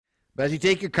But as you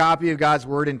take your copy of God's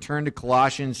Word and turn to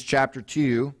Colossians chapter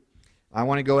 2, I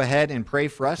want to go ahead and pray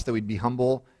for us that we'd be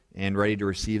humble and ready to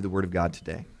receive the Word of God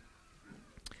today.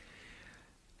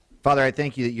 Father, I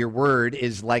thank you that your Word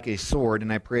is like a sword,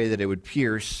 and I pray that it would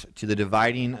pierce to the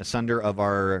dividing asunder of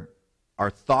our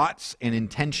thoughts and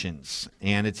intentions.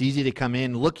 And it's easy to come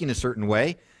in looking a certain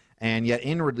way, and yet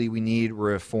inwardly we need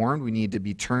reformed. We need to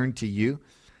be turned to you.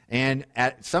 And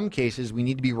at some cases, we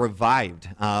need to be revived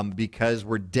because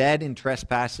we're dead in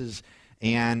trespasses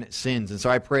and sins. And so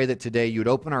I pray that today you would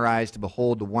open our eyes to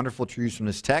behold the wonderful truths from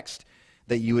this text,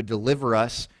 that you would deliver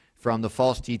us from the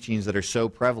false teachings that are so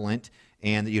prevalent,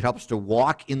 and that you'd help us to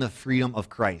walk in the freedom of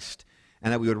Christ,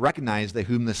 and that we would recognize that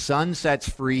whom the Son sets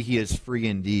free, he is free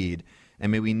indeed.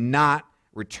 And may we not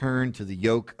return to the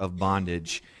yoke of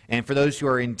bondage. And for those who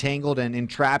are entangled and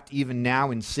entrapped even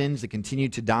now in sins that continue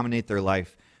to dominate their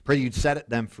life, pray that you'd set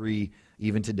them free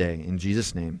even today. In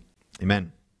Jesus' name,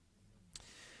 amen.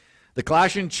 The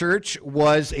Colossian church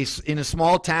was in a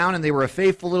small town, and they were a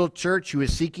faithful little church who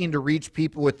was seeking to reach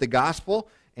people with the gospel,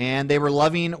 and they were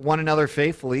loving one another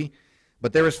faithfully.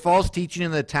 But there was false teaching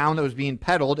in the town that was being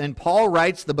peddled, and Paul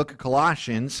writes the book of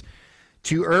Colossians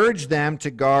to urge them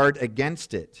to guard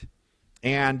against it.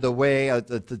 And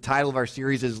the title of our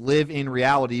series is Live in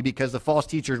Reality, because the false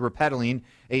teachers were peddling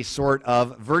a sort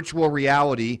of virtual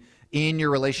reality in your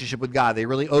relationship with God. They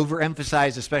really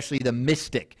overemphasized especially the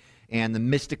mystic and the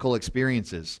mystical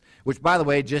experiences, which, by the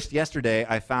way, just yesterday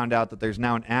I found out that there's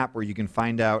now an app where you can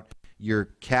find out your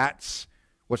cat's,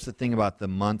 what's the thing about the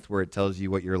month where it tells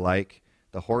you what you're like,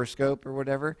 the horoscope or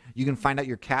whatever? You can find out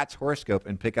your cat's horoscope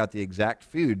and pick out the exact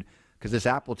food, because this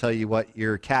app will tell you what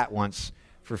your cat wants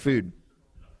for food.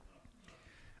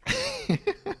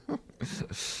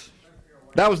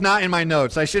 That was not in my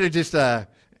notes. I should have just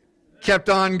kept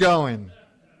on going.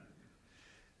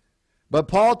 But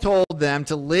Paul told them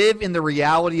to live in the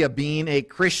reality of being a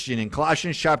Christian. In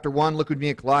Colossians chapter 1, look with me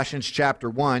at Colossians chapter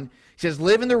 1. He says,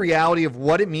 live in the reality of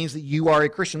what it means that you are a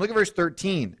Christian. Look at verse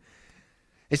 13.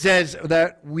 It says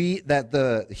that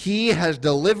he has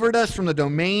delivered us from the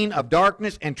domain of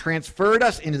darkness and transferred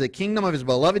us into the kingdom of his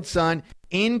beloved Son.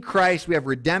 In Christ we have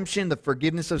redemption, the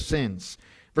forgiveness of sins.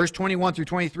 Verse 21 through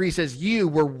 23 says, you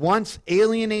were once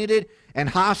alienated and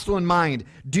hostile in mind,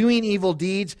 doing evil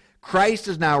deeds. Christ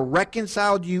has now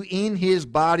reconciled you in his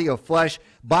body of flesh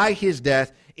by his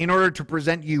death, in order to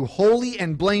present you holy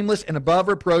and blameless and above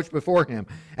reproach before him.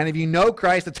 And if you know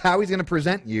Christ, that's how he's going to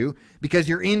present you, because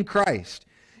you're in Christ.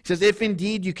 He says, if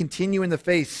indeed you continue in the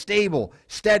faith, stable,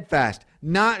 steadfast,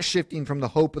 not shifting from the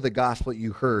hope of the gospel that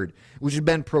you heard, which has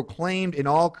been proclaimed in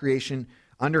all creation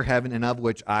under heaven, and of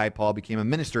which I, Paul, became a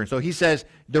minister. And so he says,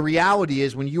 the reality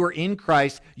is when you are in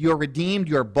Christ, you are redeemed,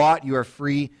 you are bought, you are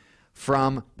free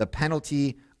from the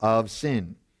penalty of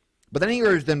sin. But then he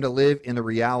urged them to live in the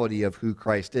reality of who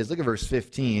Christ is. Look at verse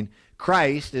 15.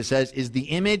 Christ, it says, is the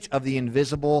image of the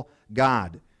invisible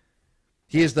God.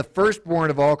 He is the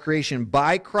firstborn of all creation.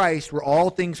 By Christ were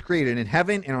all things created, in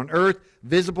heaven and on earth,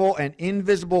 visible and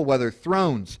invisible, whether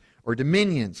thrones or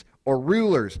dominions or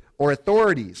rulers or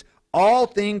authorities. All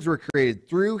things were created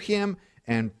through him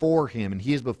and for him. And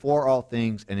he is before all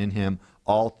things, and in him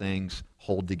all things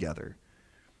hold together.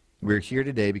 We're here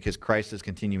today because Christ is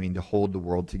continuing to hold the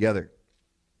world together.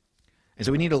 And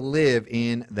so we need to live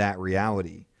in that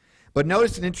reality. But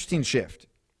notice an interesting shift.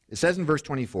 It says in verse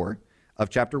 24 of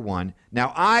chapter 1,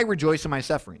 now I rejoice in my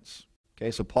sufferings.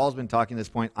 Okay, so Paul's been talking at this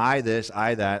point, I this,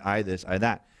 I that, I this, I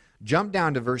that. Jump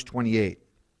down to verse 28.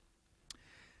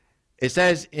 It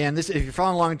says, and this, if you're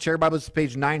following along in Chair Bibles, it's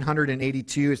page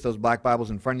 982. It's those black Bibles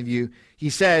in front of you.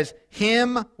 He says,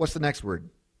 him, what's the next word?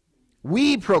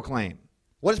 We proclaim.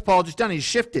 What has Paul just done? He's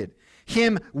shifted.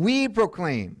 Him we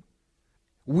proclaim.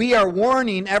 We are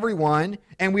warning everyone,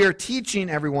 and we are teaching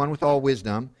everyone with all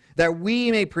wisdom, that we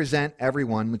may present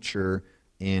everyone mature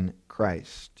in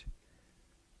Christ.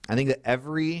 I think that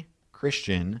every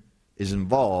Christian is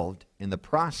involved in the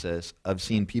process of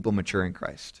seeing people mature in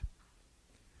Christ.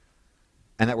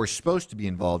 And that we're supposed to be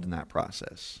involved in that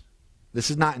process. This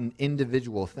is not an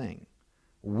individual thing.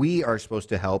 We are supposed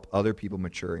to help other people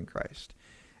mature in Christ.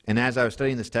 And as I was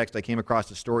studying this text, I came across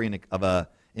a story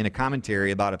in a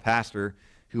commentary about a pastor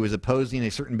who was opposing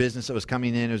a certain business that was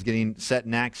coming in. It was getting set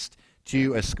next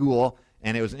to a school,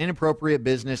 and it was an inappropriate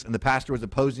business, and the pastor was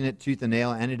opposing it tooth and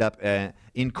nail and ended up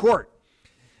in court.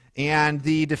 And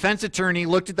the defense attorney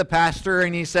looked at the pastor,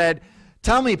 and he said,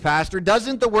 tell me, pastor,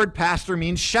 doesn't the word pastor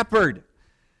mean shepherd?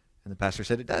 And the pastor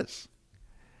said, it does.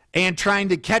 And trying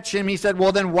to catch him, he said,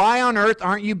 well, then why on earth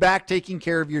aren't you back taking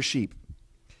care of your sheep?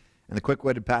 And the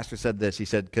quick-witted pastor said this. He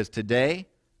said, because today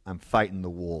I'm fighting the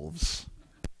wolves.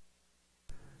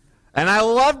 And I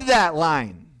loved that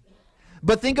line.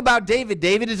 But think about David.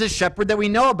 David is a shepherd that we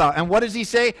know about. And what does he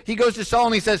say? He goes to Saul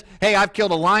and he says, hey, I've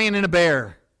killed a lion and a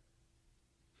bear.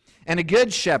 And a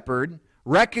good shepherd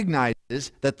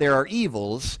recognizes that there are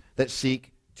evils that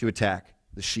seek to attack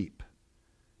the sheep.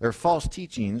 There are false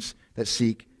teachings that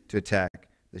seek to attack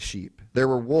the sheep. There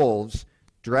were wolves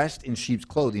dressed in sheep's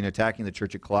clothing attacking the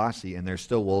church at Colossae, and there's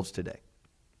still wolves today.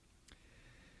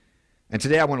 And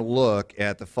today I want to look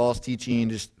at the false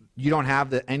teaching. You don't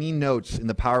have any notes in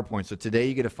the PowerPoint, so today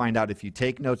you get to find out if you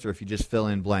take notes or if you just fill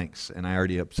in blanks, and I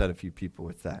already upset a few people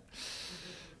with that.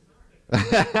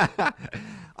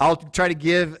 I'll try to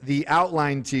give the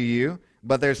outline to you,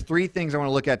 but there's three things I want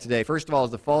to look at today. First of all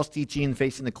is the false teaching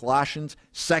facing the Colossians.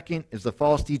 Second is the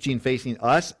false teaching facing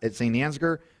us at St.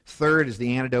 Ansgar. Third is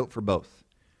the antidote for both.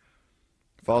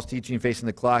 False teaching facing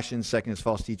the Colossians. Second is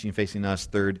false teaching facing us.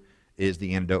 Third is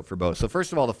the antidote for both. So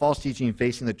first of all, the false teaching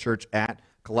facing the church at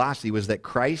Colossae was that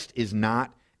Christ is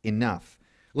not enough.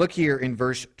 Look here in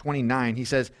verse 29. He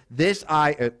says,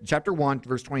 chapter 1,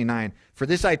 verse 29, for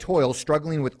this I toil,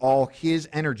 struggling with all his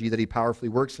energy that he powerfully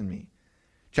works in me.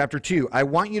 Chapter 2, I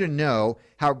want you to know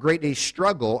how great a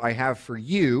struggle I have for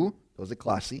you, those at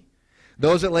Colossae,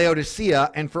 those at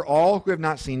Laodicea, and for all who have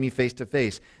not seen me face to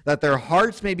face, that their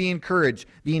hearts may be encouraged,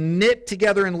 be knit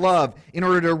together in love, in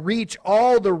order to reach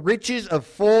all the riches of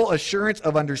full assurance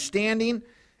of understanding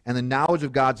and the knowledge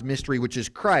of God's mystery, which is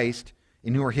Christ,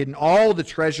 in whom are hidden all the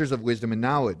treasures of wisdom and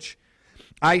knowledge.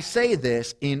 I say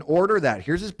this in order that,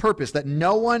 here's his purpose, that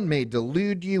no one may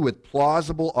delude you with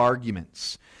plausible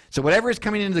arguments. So whatever is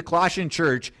coming into the Colossian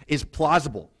church is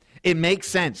plausible. It makes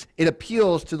sense. It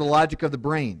appeals to the logic of the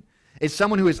brain. It's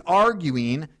someone who is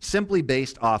arguing simply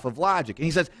based off of logic. And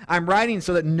he says, I'm writing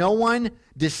so that no one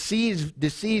deceives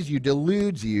you,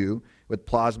 deludes you with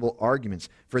plausible arguments.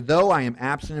 For though I am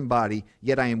absent in body,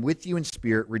 yet I am with you in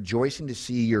spirit, rejoicing to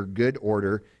see your good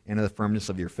order and the firmness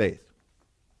of your faith.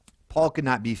 Paul could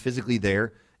not be physically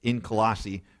there in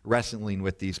Colossae wrestling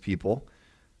with these people.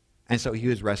 And so he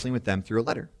was wrestling with them through a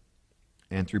letter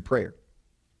and through prayer.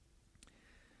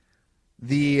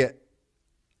 The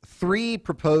three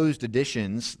proposed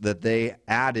additions that they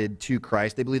added to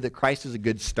Christ, they believe that Christ is a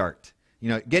good start.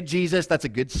 Get Jesus, that's a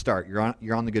good start.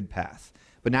 You're on the good path.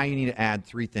 But now you need to add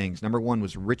three things. Number one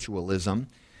was ritualism.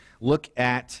 Look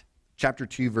at chapter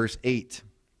 2, verse 8.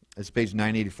 It's page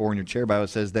 984 in your chair Bible. It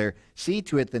says there, see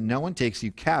to it that no one takes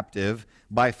you captive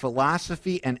by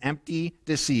philosophy and empty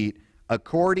deceit,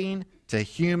 according to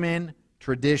human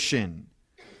tradition,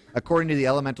 according to the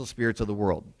elemental spirits of the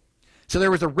world. So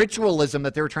there was a ritualism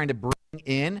that they were trying to bring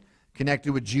in,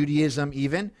 connected with Judaism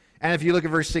even. And if you look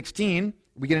at verse 16,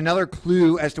 we get another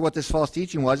clue as to what this false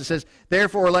teaching was. It says,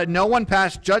 therefore, let no one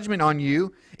pass judgment on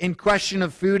you in question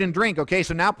of food and drink. Okay,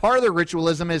 so now part of the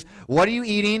ritualism is, what are you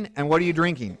eating and what are you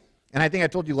drinking? And I think I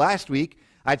told you last week,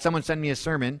 I had someone send me a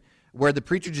sermon where the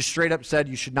preacher just straight up said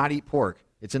you should not eat pork.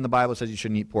 It's in the Bible, it says you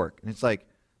shouldn't eat pork. And it's like,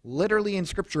 literally in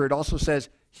Scripture, it also says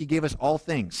he gave us all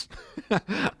things.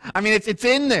 I mean, it's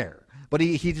in there. But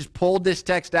he just pulled this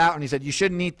text out and he said, you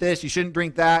shouldn't eat this, you shouldn't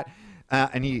drink that.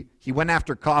 And he went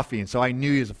after coffee, and so I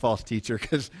knew he was a false teacher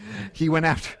because he went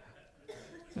after.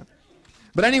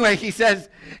 But anyway, he says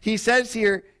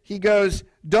here, he goes,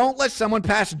 don't let someone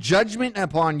pass judgment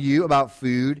upon you about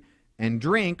food and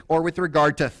drink, or with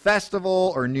regard to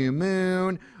festival or new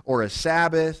moon or a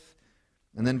Sabbath.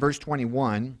 And then verse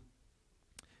 21,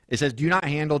 it says, do not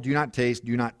handle, do not taste,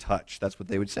 do not touch. That's what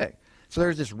they would say. So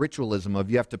there's this ritualism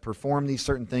of you have to perform these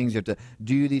certain things, you have to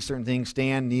do these certain things,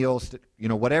 stand, kneel,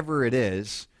 whatever it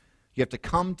is, you have to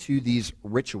come to these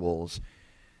rituals.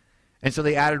 And so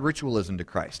they added ritualism to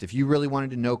Christ. If you really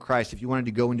wanted to know Christ, if you wanted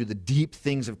to go into the deep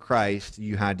things of Christ,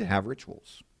 you had to have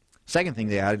rituals. Second thing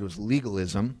they added was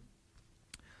legalism.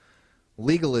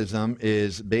 Legalism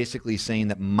is basically saying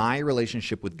that my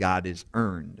relationship with God is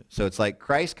earned. So it's like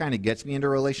Christ kind of gets me into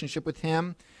a relationship with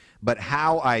him, but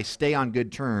how I stay on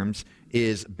good terms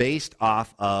is based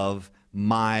off of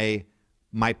my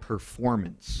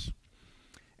performance.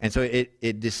 And so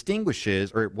it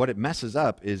distinguishes, or what it messes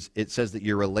up is it says that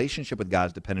your relationship with God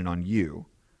is dependent on you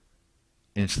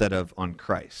instead of on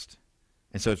Christ.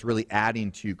 And so it's really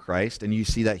adding to Christ. And you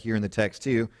see that here in the text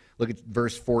too. Look at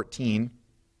verse 14.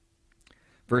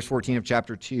 Verse 14 of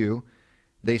chapter 2.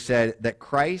 They said that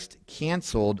Christ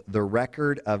canceled the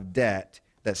record of debt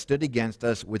that stood against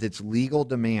us with its legal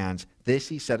demands. This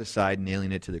he set aside,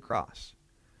 nailing it to the cross.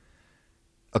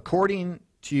 According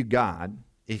to God,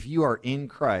 if you are in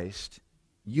Christ,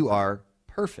 you are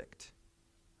perfect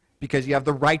because you have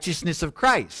the righteousness of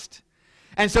Christ.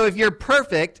 And so if you're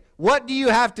perfect, what do you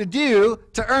have to do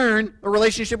to earn a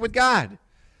relationship with God?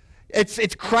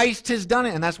 It's Christ has done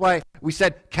it. And that's why we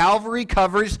said Calvary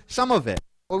covers some of it.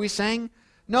 What are we saying?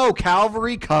 No,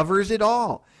 Calvary covers it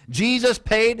all. Jesus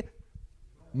paid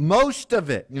most of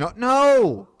it.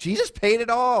 No, Jesus paid it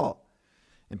all.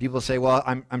 And people say, well,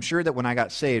 I'm sure that when I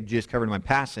got saved, Jesus covered my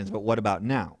past sins, but what about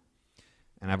now?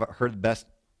 And I've heard the best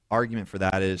argument for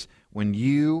that is when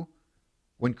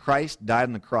Christ died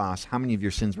on the cross, how many of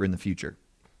your sins were in the future?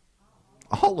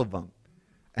 All of them.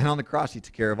 And on the cross, he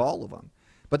took care of all of them.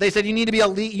 But they said you need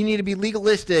to be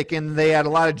legalistic, and they had a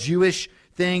lot of Jewish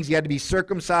things. You had to be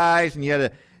circumcised, and you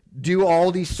had to do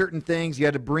all these certain things. You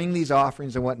had to bring these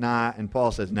offerings and whatnot. And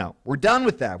Paul says, no, we're done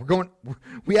with that.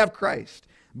 We have Christ.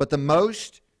 But the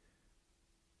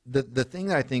thing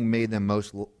that I think made them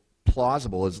most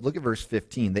plausible is, look at verse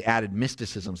 15. They added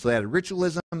mysticism. So they added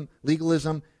ritualism,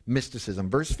 legalism, mysticism.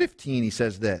 Verse 15, he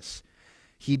says this: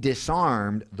 he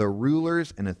disarmed the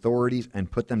rulers and authorities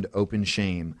and put them to open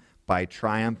shame by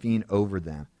triumphing over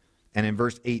them. And in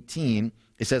verse 18,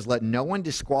 it says, let no one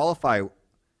disqualify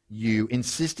you,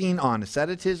 insisting on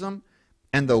asceticism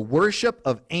and the worship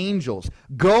of angels,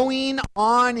 going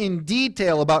on in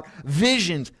detail about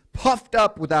visions, puffed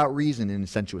up without reason in a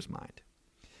sensuous mind.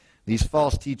 These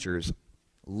false teachers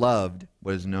loved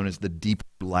what is known as the deeper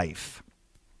life,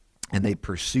 and they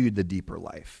pursued the deeper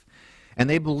life. And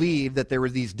they believed that there were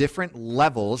these different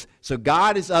levels. So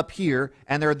God is up here,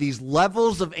 and there are these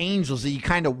levels of angels that you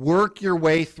kind of work your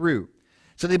way through.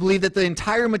 So they believe that the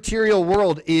entire material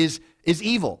world is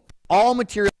evil. All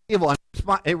material is evil.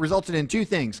 And it resulted in two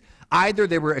things. Either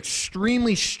they were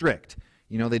extremely strict.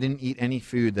 They didn't eat any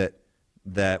food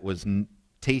that was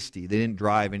tasty. They didn't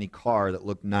drive any car that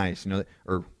looked nice.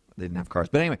 Or they didn't have cars.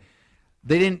 But anyway,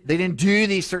 they didn't do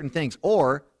these certain things.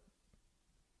 Or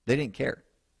they didn't care.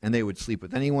 And they would sleep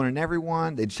with anyone and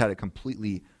everyone. They just had a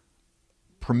completely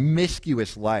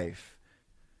promiscuous life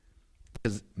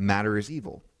because matter is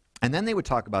evil. And then they would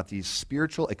talk about these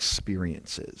spiritual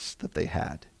experiences that they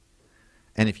had.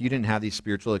 And if you didn't have these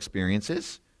spiritual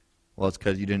experiences, well, it's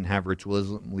because you didn't have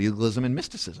ritualism, legalism, and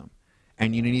mysticism.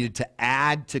 And you needed to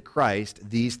add to Christ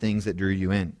these things that drew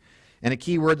you in. And a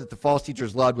key word that the false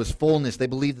teachers loved was fullness. They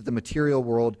believed that the material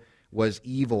world was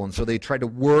evil, and so they tried to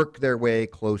work their way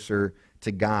closer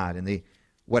to God. And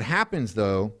what happens,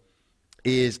 though,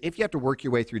 is if you have to work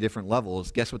your way through different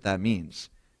levels, guess what that means?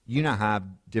 You now have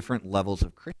different levels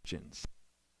of Christians.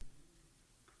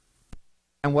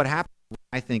 And what happens when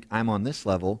I think I'm on this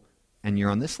level and you're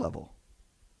on this level?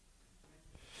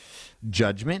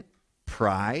 Judgment,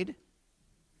 pride.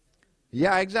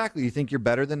 Yeah, exactly. You think you're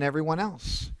better than everyone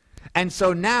else. And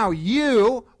so now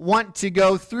you want to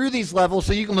go through these levels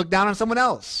so you can look down on someone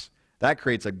else. That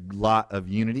creates a lot of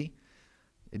unity.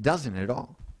 It doesn't at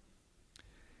all.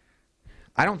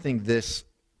 I don't think this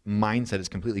mindset is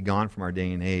completely gone from our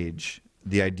day and age,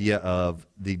 the idea of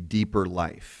the deeper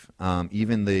life.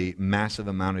 Even the massive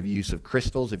amount of use of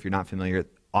crystals, if you're not familiar,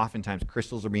 oftentimes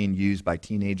crystals are being used by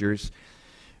teenagers.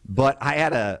 But I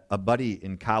had a buddy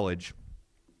in college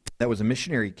that was a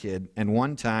missionary kid, and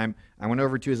one time I went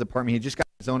over to his apartment. He had just got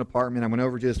his own apartment. I went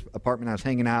over to his apartment. I was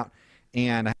hanging out,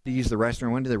 and I had to use the restroom.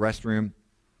 I went to the restroom,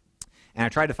 and I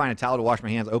tried to find a towel to wash my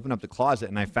hands, opened up the closet,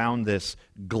 and I found this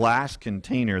glass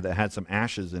container that had some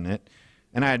ashes in it,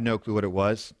 and I had no clue what it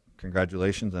was.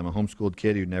 Congratulations, I'm a homeschooled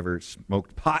kid who never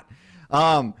smoked pot.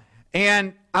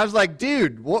 And I was like,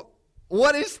 dude,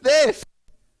 what is this?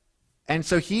 And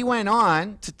so he went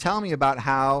on to tell me about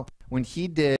how when he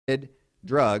did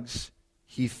drugs,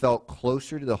 he felt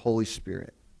closer to the Holy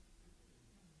Spirit.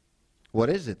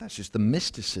 What is it? That's just the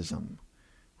mysticism,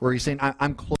 where he's saying,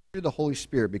 I'm closer to the Holy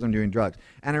Spirit because I'm doing drugs.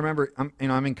 And I remember, I'm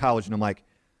in college, and I'm like,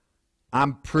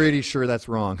 I'm pretty sure that's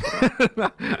wrong.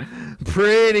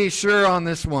 Pretty sure on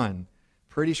this one.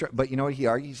 Pretty sure. But you know what he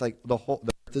argued? He's like, the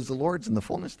earth is the Lord's and the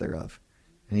fullness thereof.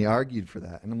 And he argued for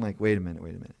that. And I'm like, wait a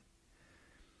minute.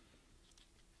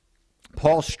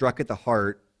 Paul struck at the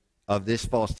heart of this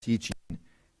false teaching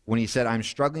when he said, I'm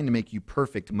struggling to make you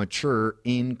perfect, mature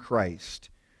in Christ.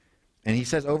 And he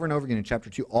says over and over again in chapter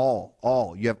 2,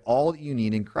 all. You have all that you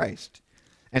need in Christ.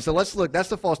 And so let's look. That's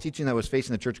the false teaching that was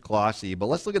facing the church of Colossae. But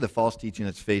let's look at the false teaching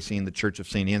that's facing the church of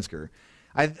St. Ansgar.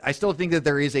 I still think that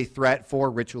there is a threat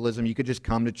for ritualism. You could just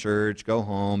come to church, go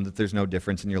home, that there's no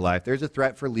difference in your life. There's a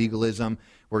threat for legalism,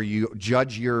 where you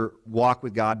judge your walk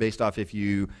with God based off if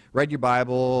you read your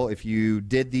Bible, if you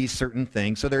did these certain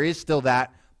things. So there is still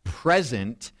that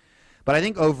present. But I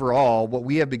think overall, what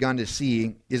we have begun to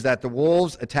see is that the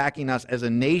wolves attacking us as a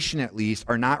nation, at least,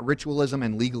 are not ritualism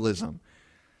and legalism.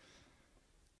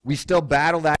 We still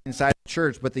battle that inside the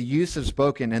church, but the youths have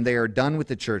spoken, and they are done with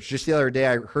the church. Just the other day,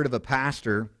 I heard of a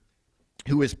pastor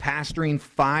who was pastoring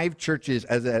 5 churches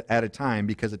at a time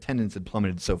because attendance had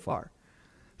plummeted so far.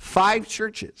 5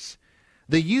 churches.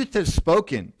 The youth have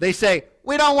spoken. They say,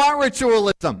 we don't want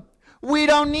ritualism. We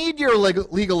don't need your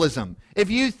legalism.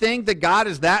 If you think that God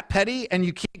is that petty and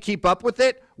you can't keep up with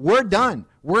it, we're done.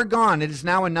 We're gone. It is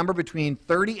now a number between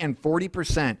 30 and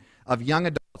 40% of young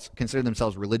adults consider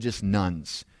themselves religious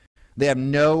nuns. They have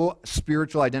no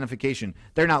spiritual identification.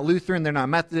 They're not Lutheran, they're not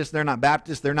Methodist, they're not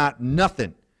Baptist, they're not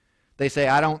nothing. They say,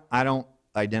 I don't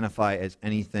identify as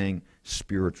anything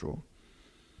spiritual.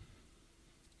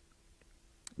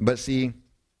 But see,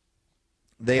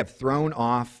 they have thrown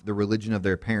off the religion of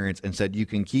their parents and said, you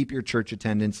can keep your church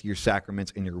attendance, your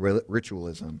sacraments, and your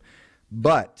ritualism.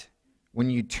 But when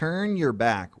you turn your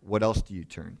back, what else do you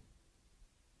turn?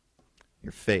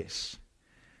 Your face.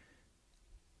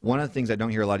 One of the things I don't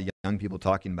hear a lot of young people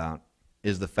talking about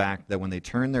is the fact that when they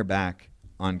turn their back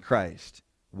on Christ,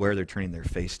 where they're turning their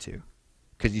face to.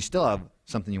 Because you still have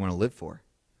something you want to live for.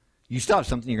 You still have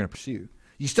something you're going to pursue.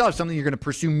 You still have something you're going to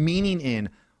pursue meaning in.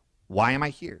 Why am I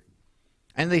here?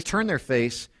 And they turn their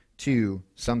face to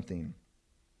something.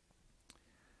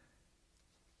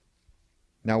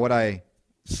 Now what I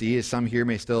see is some here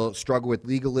may still struggle with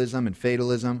legalism and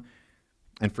fatalism.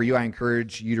 And for you, I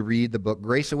encourage you to read the book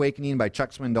Grace Awakening by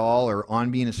Chuck Swindoll or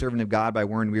On Being a Servant of God by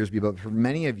Warren Wiersbe. But for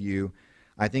many of you,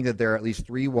 I think that there are at least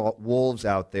 3 wolves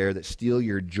out there that steal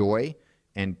your joy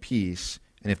and peace,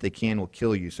 and if they can, will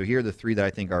kill you. So here are the 3 that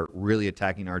I think are really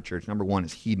attacking our church. Number 1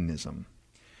 is hedonism.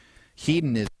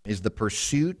 Hedonism is the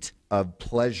pursuit of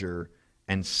pleasure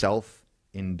and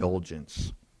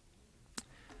self-indulgence.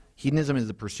 Hedonism is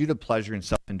the pursuit of pleasure and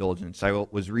self-indulgence. I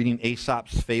was reading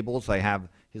Aesop's Fables. I have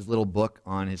his little book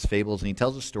on his fables, and he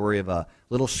tells a story of a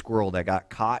little squirrel that got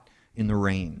caught in the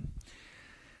rain.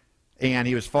 And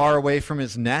he was far away from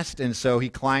his nest, and so he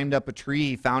climbed up a tree.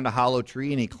 He found a hollow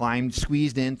tree, and he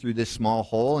squeezed in through this small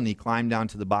hole, and he climbed down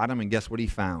to the bottom, and guess what he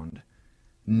found?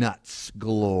 Nuts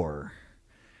galore.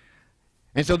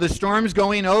 And so the storm's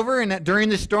going over, and during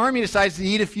the storm, he decides to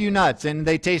eat a few nuts, and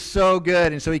they taste so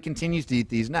good, and so he continues to eat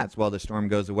these nuts. Well, the storm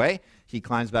goes away. He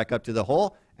climbs back up to the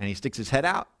hole, and he sticks his head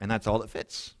out, and that's all that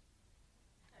fits.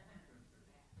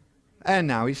 And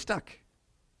now he's stuck,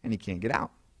 and he can't get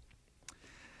out.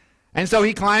 And so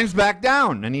he climbs back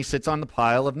down, and he sits on the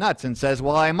pile of nuts and says,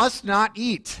 well, I must not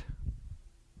eat.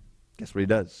 Guess what he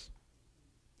does?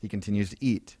 He continues to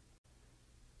eat.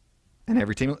 And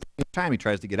every time he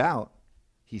tries to get out,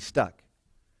 he's stuck.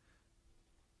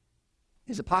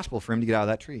 Is it possible for him to get out of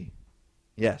that tree?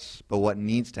 Yes, but what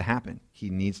needs to happen? He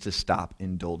needs to stop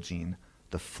indulging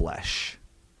the flesh.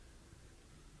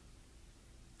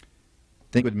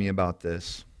 Think with me about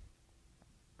this.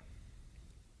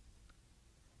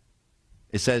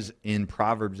 It says in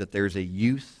Proverbs that there's a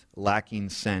youth lacking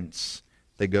sense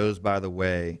that goes by the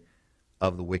way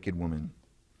of the wicked woman.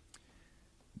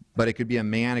 But it could be a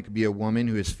man, it could be a woman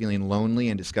who is feeling lonely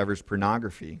and discovers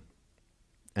pornography.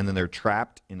 And then they're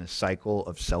trapped in a cycle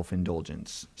of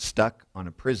self-indulgence, stuck on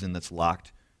a prison that's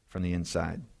locked from the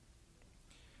inside.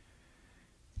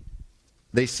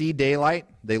 They see daylight,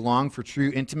 they long for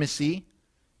true intimacy,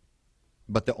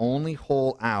 but the only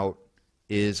hole out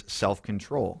is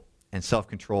self-control. And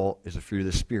self-control is a fruit of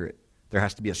the Spirit. There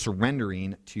has to be a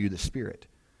surrendering to the Spirit.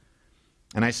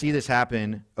 And I see this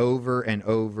happen over and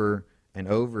over and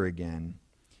over again.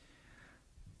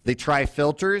 They try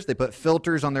filters. They put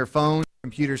filters on their phones,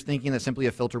 computers, thinking that simply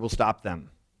a filter will stop them.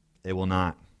 It will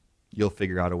not. You'll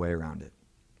figure out a way around it.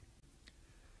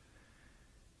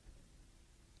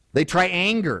 They try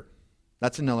anger.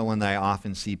 That's another one that I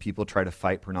often see people try to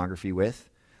fight pornography with.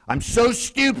 I'm so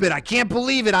stupid. I can't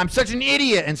believe it. I'm such an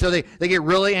idiot. And so they get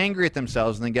really angry at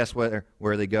themselves, and then guess what?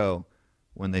 Where they go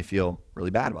when they feel really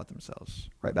bad about themselves?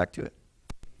 Right back to it.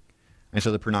 And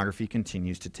so the pornography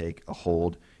continues to take a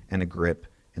hold and a grip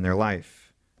in their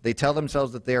life. They tell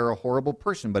themselves that they are a horrible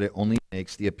person, but it only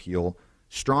makes the appeal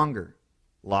stronger,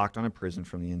 locked on a prison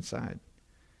from the inside.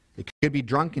 It could be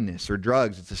drunkenness or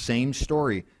drugs. It's the same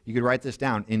story. You could write this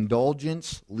down.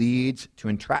 Indulgence leads to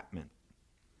entrapment.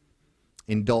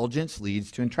 Indulgence leads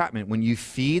to entrapment. When you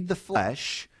feed the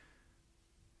flesh,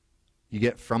 you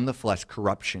get from the flesh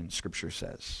corruption, Scripture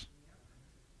says.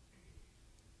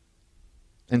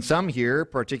 And some here,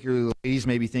 particularly ladies,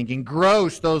 may be thinking,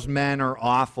 gross, those men are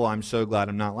awful. I'm so glad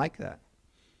I'm not like that.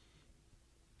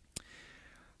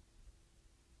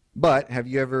 But have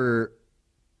you ever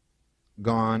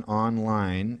gone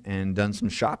online and done some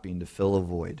shopping to fill a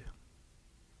void?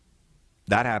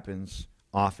 That happens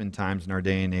oftentimes in our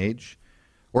day and age.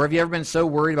 Or have you ever been so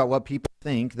worried about what people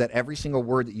think that every single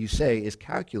word that you say is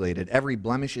calculated? Every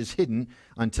blemish is hidden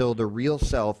until the real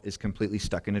self is completely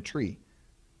stuck in a tree.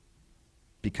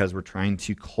 because we're trying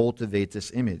to cultivate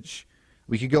this image.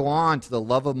 We could go on to the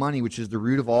love of money, which is the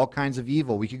root of all kinds of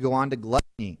evil. We could go on to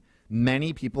gluttony.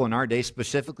 Many people in our day,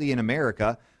 specifically in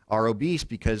America, are obese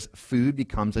because food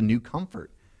becomes a new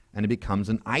comfort, and it becomes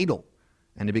an idol,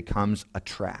 and it becomes a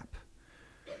trap.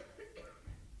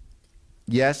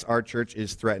 Yes, our church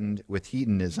is threatened with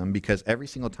hedonism because every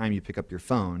single time you pick up your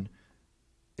phone,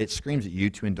 it screams at you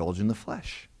to indulge in the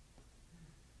flesh.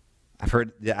 I've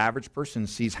heard the average person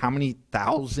sees how many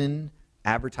thousand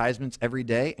advertisements every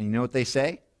day, and you know what they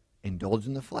say? Indulge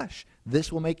in the flesh.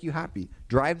 This will make you happy.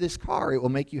 Drive this car, it will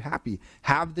make you happy.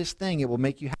 Have this thing, it will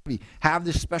make you happy. Have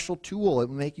this special tool, it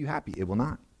will make you happy. It will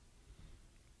not.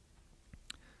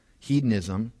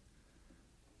 Hedonism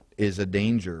is a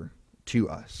danger to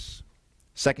us.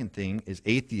 Second thing is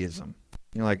atheism.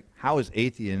 You're like, how is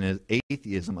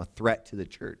atheism a threat to the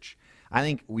church? I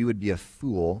think we would be a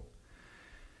fool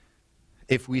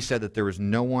if we said that there was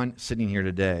no one sitting here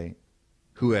today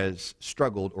who has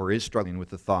struggled or is struggling with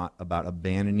the thought about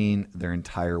abandoning their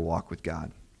entire walk with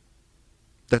God.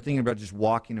 They're thinking about just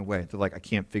walking away. They're like, I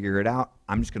can't figure it out.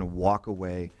 I'm just going to walk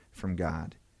away from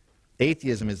God.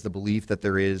 Atheism is the belief that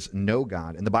there is no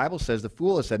God. And the Bible says the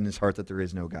fool has said in his heart that there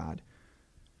is no God.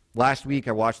 Last week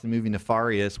I watched the movie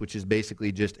Nefarious, which is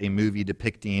basically just a movie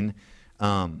depicting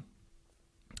an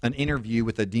interview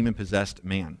with a demon-possessed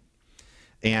man.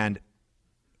 And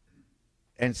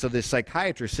so this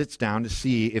psychiatrist sits down to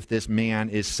see if this man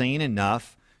is sane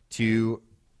enough to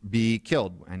be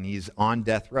killed, and he's on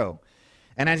death row.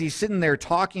 And as he's sitting there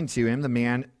talking to him, the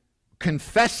man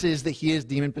confesses that he is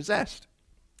demon-possessed.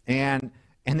 And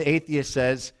the atheist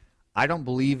says, I don't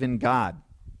believe in God.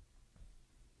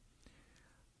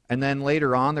 And then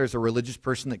later on, there's a religious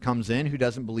person that comes in who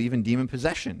doesn't believe in demon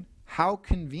possession. How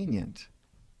convenient.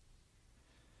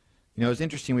 You know, it was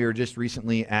interesting. We were just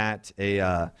recently at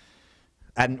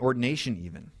an ordination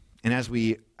even. And as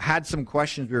we had some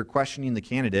questions, we were questioning the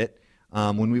candidate.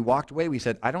 When we walked away, we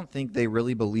said, I don't think they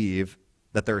really believe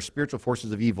that there are spiritual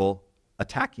forces of evil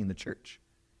attacking the church.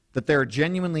 That there are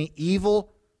genuinely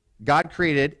evil,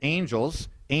 God-created angels.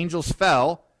 Angels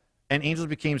fell, and angels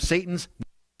became Satan's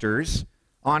masters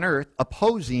on earth,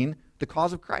 opposing the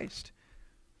cause of Christ.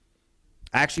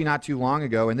 Actually, not too long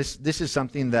ago, and this is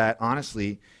something that,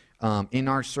 honestly, in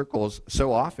our circles,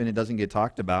 so often it doesn't get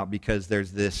talked about because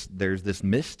there's this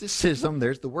mysticism,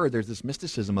 there's the word, there's this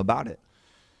mysticism about it.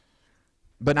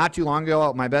 But not too long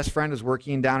ago, my best friend was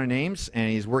working down in Ames, and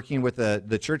he's working with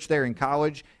the church there in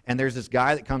college, and there's this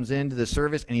guy that comes into the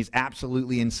service, and he's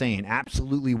absolutely insane,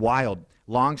 absolutely wild.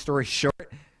 Long story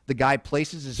short, the guy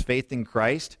places his faith in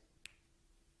Christ,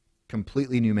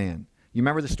 completely new man. You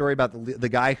remember the story about the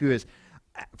guy who is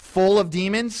full of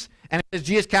demons, and it says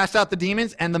Jesus cast out the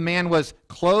demons, and the man was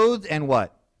clothed and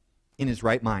what? In his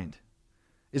right mind,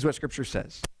 is what Scripture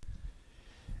says.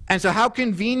 And so how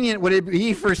convenient would it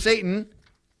be for Satan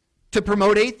to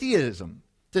promote atheism?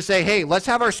 To say, hey, let's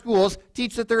have our schools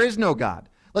teach that there is no God.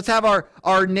 Let's have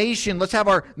our nation, let's have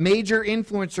our major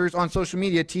influencers on social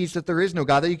media teach that there is no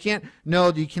God, that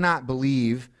you cannot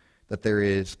believe that there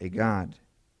is a God.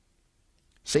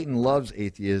 Satan loves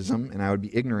atheism, and I would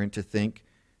be ignorant to think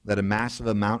that a massive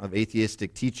amount of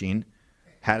atheistic teaching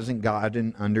hasn't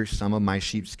gotten under some of my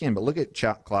sheep's skin. But look at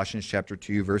Colossians chapter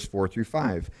 2, verse 4 through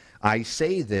 5. I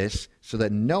say this so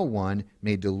that no one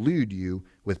may delude you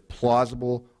with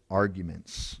plausible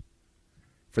arguments.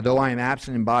 For though I am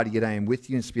absent in body, yet I am with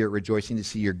you in spirit, rejoicing to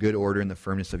see your good order and the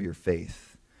firmness of your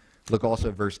faith. Look also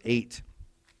at verse 8,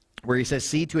 where he says,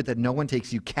 see to it that no one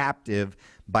takes you captive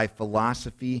by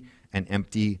philosophy and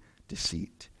empty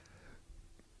deceit.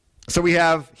 So we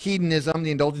have hedonism,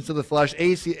 the indulgence of the flesh,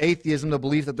 atheism, the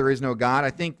belief that there is no God. I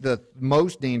think the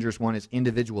most dangerous one is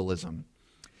individualism.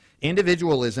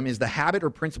 Individualism is the habit or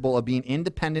principle of being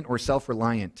independent or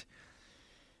self-reliant.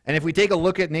 And if we take a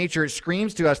look at nature, it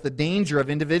screams to us the danger of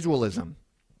individualism.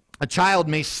 A child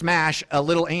may smash a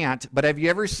little ant, but have you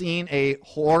ever seen a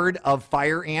horde of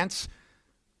fire ants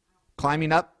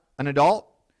climbing up an adult?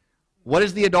 What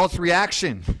is the adult's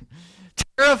reaction?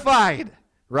 Terrified,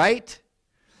 right?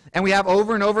 And we have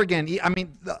over and over again, I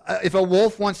mean, if a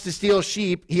wolf wants to steal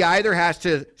sheep, he either has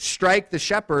to strike the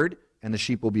shepherd, and the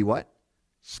sheep will be what?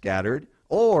 Scattered,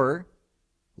 or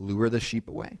lure the sheep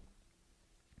away.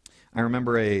 I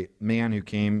remember a man who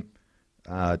came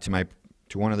to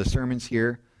one of the sermons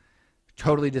here,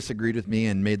 totally disagreed with me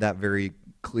and made that very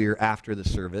clear after the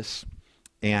service,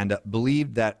 and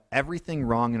believed that everything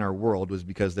wrong in our world was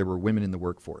because there were women in the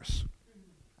workforce.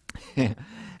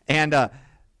 And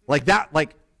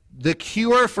the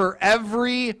cure for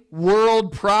every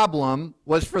world problem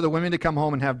was for the women to come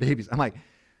home and have babies. I'm like,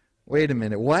 wait a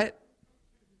minute, what?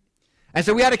 And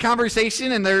so we had a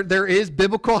conversation, and there is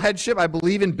biblical headship. I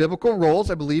believe in biblical roles.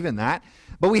 I believe in that.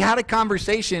 But we had a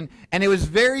conversation, and it was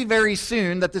very, very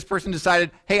soon that this person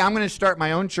decided, hey, I'm going to start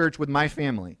my own church with my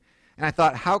family. And I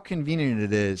thought, how convenient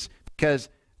it is, because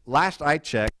last I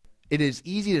checked, it is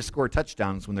easy to score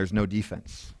touchdowns when there's no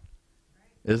defense.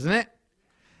 Isn't it?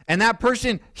 And that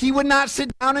person, he would not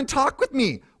sit down and talk with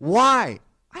me. Why?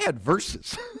 I had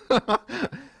verses.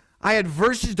 I had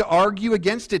verses to argue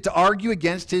against it, to argue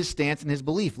against his stance and his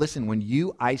belief. Listen, when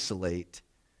you isolate,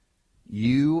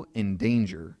 you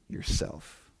endanger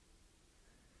yourself.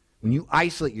 When you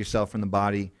isolate yourself from the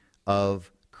body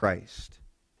of Christ,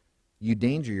 you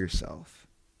danger yourself.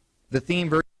 The theme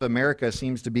verse of America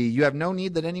seems to be, you have no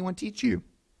need that anyone teach you.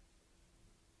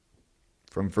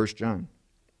 From 1 John.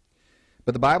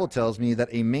 But the Bible tells me that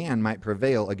a man might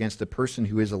prevail against a person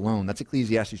who is alone. That's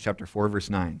Ecclesiastes chapter 4, verse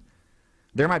 9.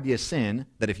 There might be a sin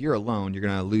that if you're alone, you're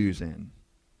going to lose in.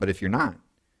 But if you're not,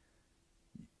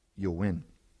 you'll win.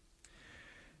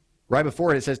 Right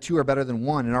before it, it says two are better than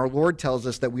one. And our Lord tells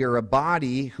us that we are a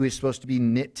body who is supposed to be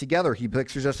knit together. He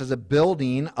pictures us as a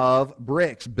building of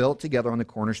bricks built together on the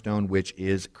cornerstone, which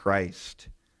is Christ.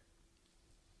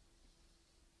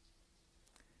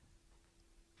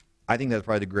 I think that's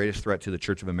probably the greatest threat to the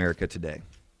Church of America today,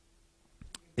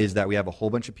 is that we have a whole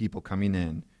bunch of people coming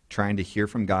in trying to hear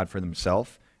from God for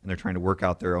themselves, and they're trying to work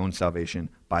out their own salvation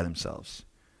by themselves.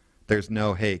 There's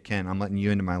no, hey, Ken, I'm letting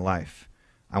you into my life.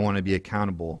 I want to be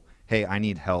accountable. Hey, I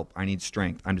need help. I need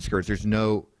strength. I'm discouraged. There's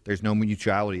no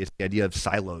mutuality. It's the idea of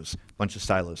silos, a bunch of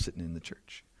silos sitting in the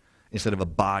church, instead of a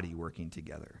body working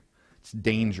together. It's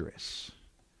dangerous.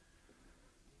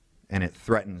 And it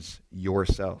threatens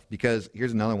yourself. Because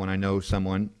here's another one. I know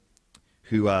someone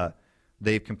who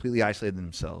they've completely isolated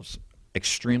themselves,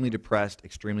 extremely depressed,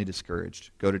 extremely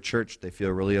discouraged. Go to church, they feel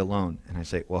really alone. And I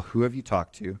say, well, who have you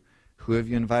talked to? Who have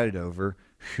you invited over?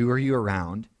 Who are you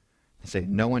around? They say,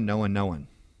 no one, no one, no one.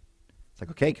 It's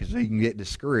like, okay, because you can get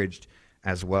discouraged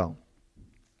as well.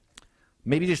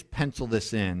 Maybe just pencil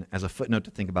this in as a footnote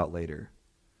to think about later.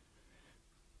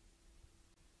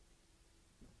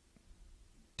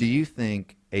 Do you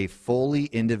think a fully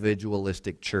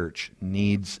individualistic church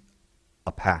needs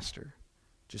a pastor?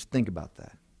 Just think about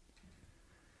that.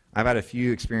 I've had a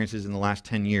few experiences in the last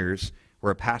 10 years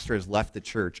where a pastor has left the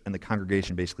church and the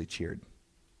congregation basically cheered.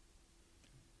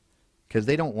 Because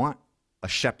they don't want a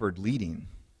shepherd leading.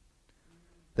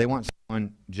 They want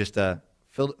someone just to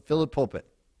fill the pulpit.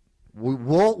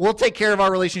 We'll take care of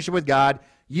our relationship with God.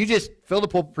 You just fill the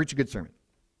pulpit, preach a good sermon.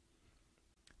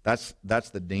 That's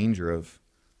the danger of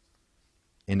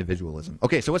individualism.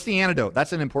 Okay, so what's the antidote?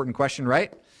 That's an important question,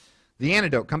 right? The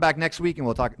antidote. Come back next week and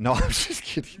we'll talk. No, I'm just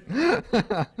kidding.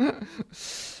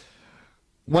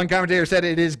 One commentator said,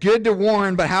 it is good to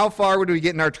warn, but how far would we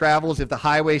get in our travels if the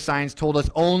highway signs told us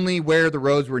only where the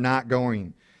roads were not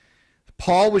going?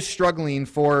 Paul was struggling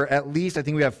for at least, I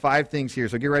think we have 5 things here,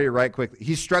 so get ready to write quickly.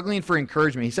 He's struggling for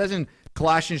encouragement. He says in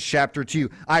Colossians chapter 2,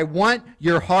 I want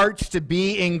your hearts to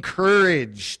be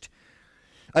encouraged.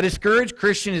 A discouraged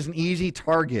Christian is an easy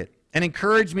target. And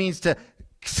encourage means to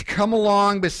come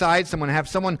along beside someone, have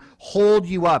someone hold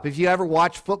you up. If you ever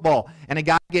watch football and a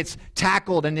guy gets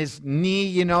tackled and his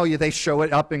knee, they show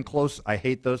it up in close, I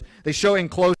hate those. They show in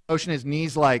close motion his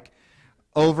knee's like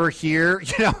over here,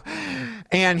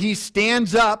 and he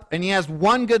stands up and he has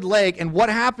one good leg, and what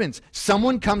happens?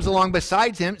 Someone comes along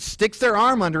beside him, sticks their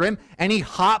arm under him, and he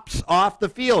hops off the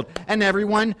field, and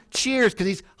everyone cheers because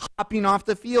he's hopping off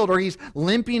the field or he's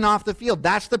limping off the field.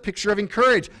 That's the picture of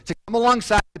encourage, to come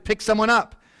alongside to pick someone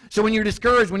up. So when you're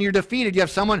discouraged, when you're defeated, you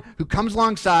have someone who comes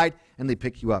alongside and they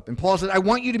pick you up. And Paul says, I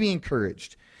want you to be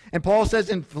encouraged. And Paul says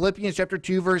in Philippians chapter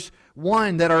 2, verse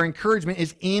 1, that our encouragement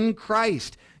is in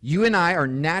Christ. You and I are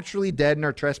naturally dead in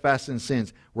our trespasses and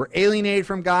sins. We're alienated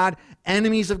from God,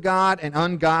 enemies of God, and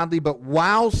ungodly. But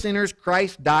while sinners,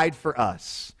 Christ died for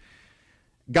us.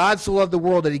 God so loved the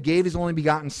world that he gave his only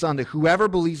begotten Son, that whoever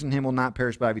believes in him will not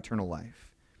perish but have eternal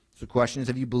life. So the question is,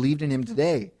 have you believed in him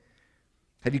today?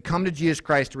 Have you come to Jesus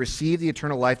Christ to receive the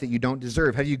eternal life that you don't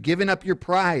deserve? Have you given up your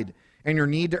pride and your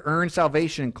need to earn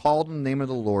salvation and called on the name of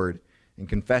the Lord and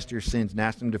confessed your sins and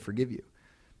asked him to forgive you?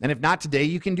 And if not today,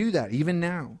 you can do that, even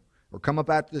now. Or come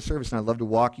up after the service, and I'd love to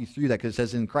walk you through that, because it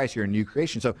says in Christ you're a new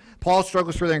creation. So Paul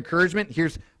struggles for their encouragement.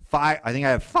 Here's 5. I think I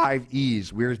have 5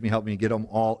 E's. Where's me help me get them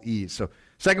all E's. So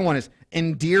second one is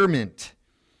endearment.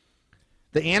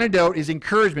 The antidote is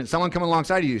encouragement, someone coming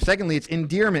alongside of you. Secondly, it's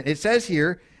endearment. It says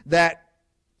here that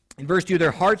in verse 2,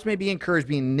 their hearts may be encouraged,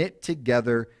 being knit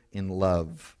together in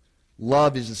love.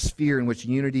 Love is a sphere in which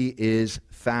unity is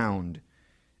found.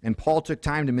 And Paul took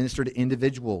time to minister to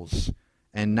individuals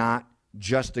and not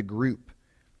just a group.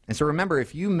 And so remember,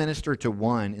 if you minister to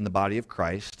one in the body of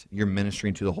Christ, you're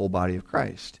ministering to the whole body of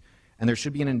Christ. And there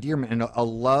should be an endearment and a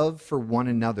love for one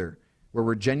another where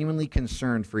we're genuinely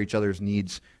concerned for each other's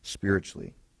needs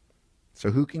spiritually. So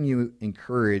who can you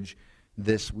encourage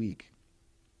this week?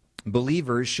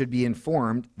 Believers should be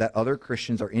informed that other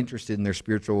Christians are interested in their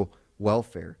spiritual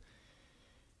welfare.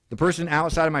 The person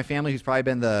outside of my family who's probably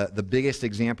been the biggest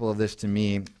example of this to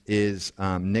me is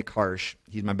Nick Harsh.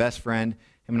 He's my best friend.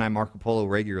 Him and I Marco Polo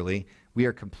regularly. We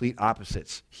are complete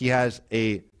opposites. He has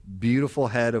a beautiful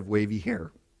head of wavy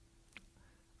hair.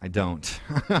 I don't.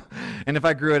 And if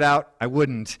I grew it out, I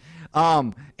wouldn't.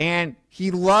 And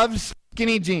he loves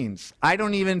skinny jeans. I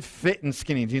don't even fit in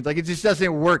skinny jeans. Like, it just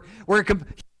doesn't work. He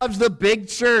loves the big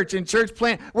church and church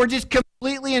plant. We're just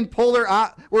completely in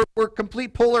we're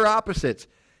complete polar opposites.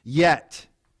 Yet,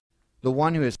 the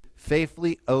one who has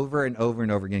faithfully over and over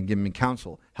and over again given me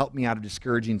counsel, helped me out of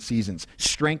discouraging seasons,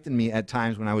 strengthened me at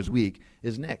times when I was weak,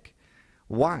 is Nick.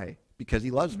 Why? Because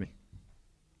he loves me.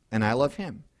 And I love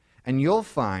him. And you'll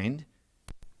find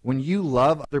when you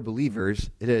love other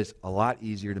believers, it is a lot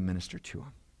easier to minister to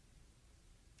them.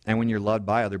 And when you're loved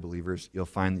by other believers, you'll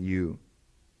find that you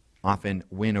often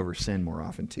win over sin more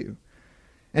often too.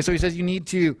 And so he says you need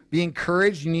to be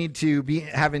encouraged. You need to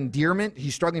have endearment.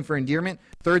 He's struggling for endearment.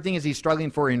 Third thing is he's struggling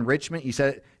for enrichment. He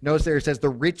said, notice there it says the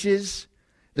riches,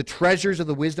 the treasures of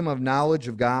the wisdom of knowledge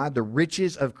of God, the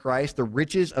riches of Christ, the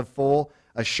riches of full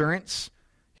assurance.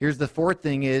 Here's the fourth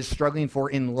thing is struggling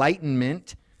for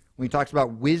enlightenment when he talks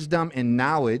about wisdom and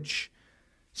knowledge.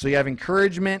 So you have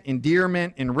encouragement,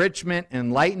 endearment, enrichment,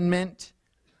 enlightenment.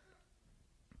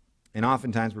 And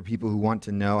oftentimes for people who want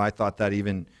to know, I thought that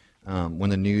even when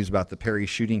the news about the Perry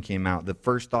shooting came out, the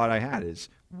first thought I had is,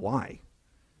 why?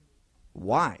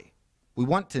 Why? We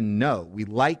want to know. We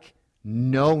like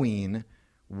knowing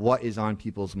what is on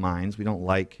people's minds. We don't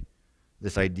like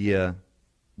this idea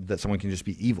that someone can just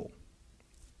be evil.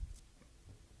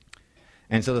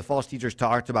 And so the false teachers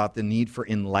talked about the need for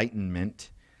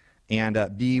enlightenment. And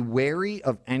be wary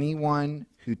of anyone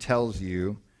who tells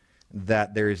you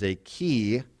that there is a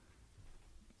key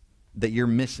that you're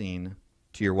missing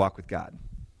to your walk with God.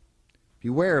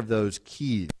 Beware of those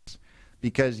keys,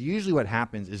 because usually what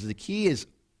happens is the key is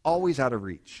always out of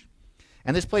reach.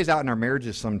 And this plays out in our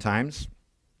marriages sometimes.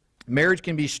 Marriage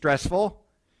can be stressful.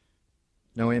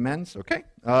 No amens? Okay.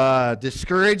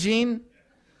 Discouraging.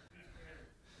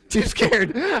 Too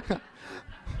scared.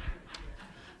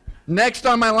 Next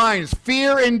on my lines,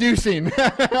 fear-inducing.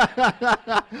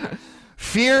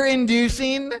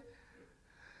 Fear-inducing.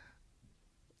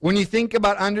 When you think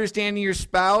about understanding your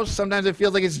spouse, sometimes it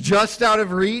feels like it's just out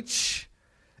of reach,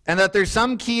 and that there's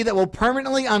some key that will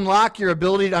permanently unlock your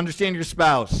ability to understand your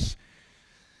spouse.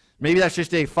 Maybe that's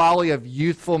just a folly of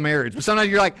youthful marriage. But sometimes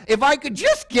you're like, if I could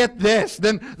just get this,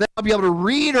 then I'll be able to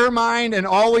read her mind and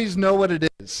always know what it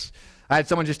is. I had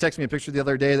someone just text me a picture the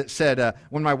other day that said,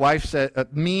 when my wife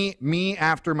said, me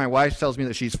after my wife tells me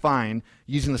that she's fine,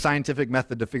 using the scientific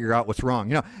method to figure out what's wrong.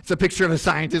 You know, it's a picture of a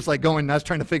scientist like going nuts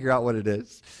trying to figure out what it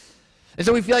is. And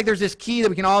so we feel like there's this key that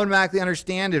we can automatically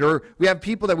understand it. Or we have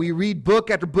people that we read book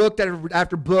after book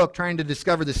after book trying to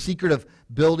discover the secret of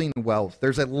building wealth.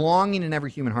 There's a longing in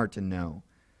every human heart to know.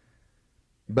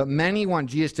 But many want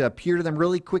Jesus to appear to them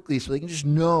really quickly so they can just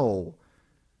know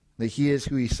that he is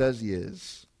who he says he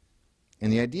is.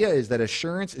 And the idea is that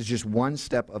assurance is just one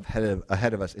step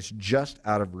ahead of us. It's just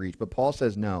out of reach. But Paul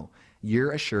says, no,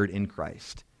 you're assured in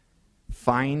Christ.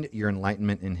 Find your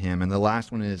enlightenment in him. And the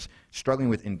last one is struggling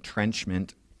with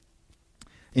entrenchment.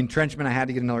 Entrenchment, I had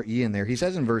to get another E in there. He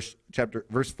says in chapter 2,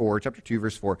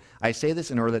 verse 4, I say this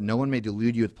in order that no one may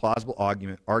delude you with plausible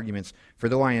arguments. For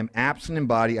though I am absent in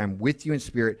body, I'm with you in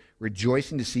spirit,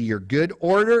 rejoicing to see your good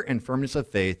order and firmness of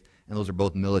faith. And those are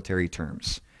both military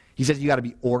terms. He says you got to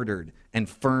be ordered and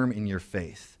firm in your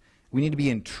faith. We need to be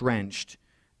entrenched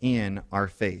in our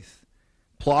faith.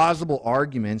 Plausible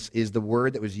arguments is the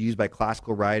word that was used by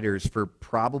classical writers for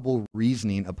probable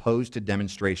reasoning opposed to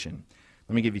demonstration.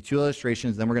 Let me give you two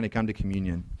illustrations, then we're going to come to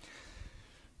communion.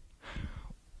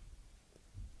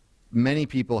 Many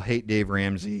people hate Dave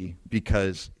Ramsey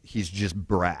because he's just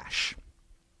brash.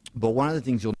 But one of the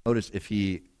things you'll notice if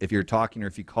you're talking or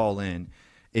if you call in,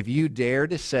 if you dare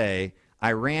to say,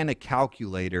 I ran a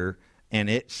calculator and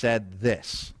it said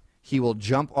this, he will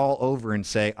jump all over and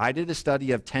say, I did a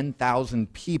study of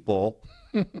 10,000 people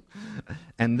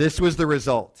and this was the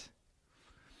result.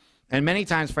 And many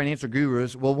times financial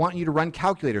gurus will want you to run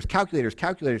calculators.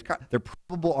 They're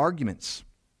probable arguments.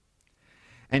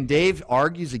 And Dave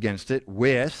argues against it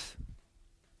with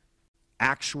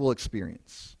actual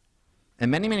experience.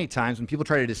 And many, many times when people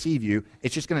try to deceive you,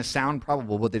 it's just going to sound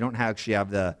probable, but they don't actually have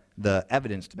the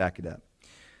evidence to back it up.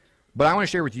 But I want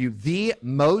to share with you the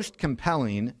most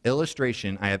compelling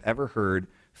illustration I have ever heard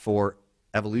for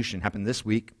evolution. Happened this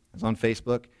week. It was on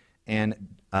Facebook. And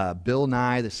Bill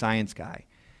Nye, the science guy,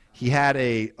 he had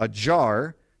a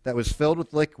jar that was filled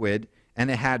with liquid,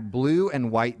 and it had blue and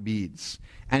white beads.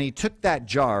 And he took that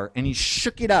jar and he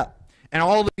shook it up, and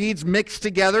all the beads mixed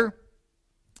together.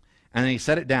 And then he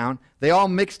set it down. They all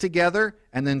mixed together,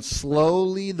 and then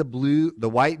slowly the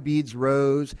white beads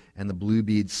rose and the blue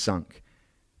beads sunk.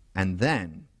 And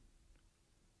then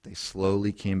they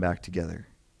slowly came back together.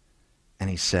 And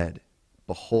he said,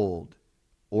 "Behold,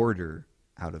 order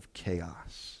out of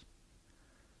chaos."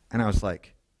 And I was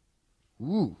like,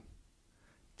 ooh,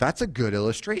 that's a good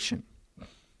illustration.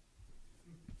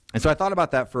 And so I thought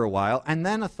about that for a while, and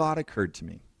then a thought occurred to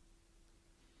me.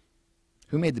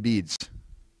 Who made the beads?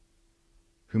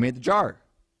 Who made the jar?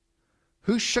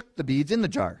 Who shook the beads in the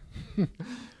jar?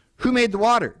 Who made the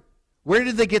water? Where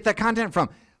did they get that content from?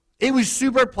 It was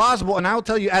super plausible, and I will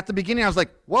tell you, at the beginning I was like,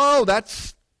 whoa,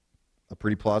 that's a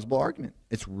pretty plausible argument.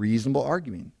 It's reasonable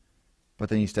arguing. But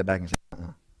then you step back and say,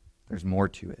 there's more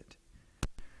to it.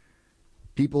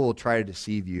 People will try to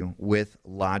deceive you with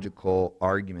logical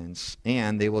arguments,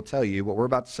 and they will tell you what we're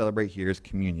about to celebrate here is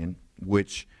communion,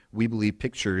 which we believe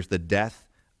pictures the death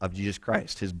of Jesus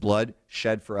Christ, his blood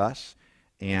shed for us.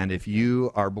 And if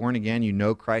you are born again, you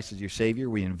know Christ as your Savior,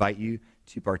 we invite you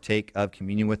to partake of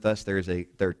communion with us. There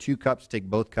are 2 cups. Take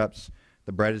both cups.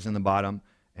 The bread is in the bottom,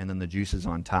 and then the juice is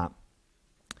on top.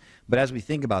 But as we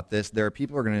think about this, there are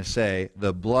people who are going to say,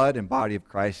 the blood and body of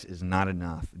Christ is not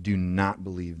enough. Do not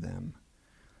believe them.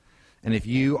 And if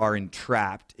you are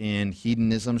entrapped in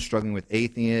hedonism, struggling with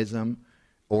atheism,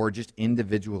 or just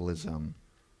individualism,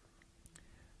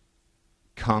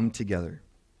 come together.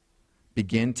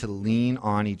 Begin to lean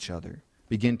on each other.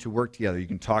 Begin to work together. You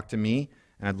can talk to me,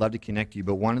 and I'd love to connect you.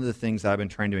 But one of the things that I've been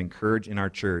trying to encourage in our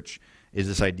church is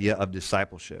this idea of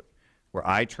discipleship, where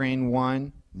I train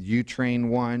one, you train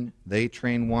one, they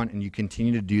train one, and you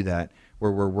continue to do that,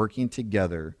 where we're working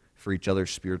together for each other's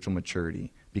spiritual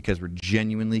maturity because we're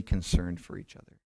genuinely concerned for each other.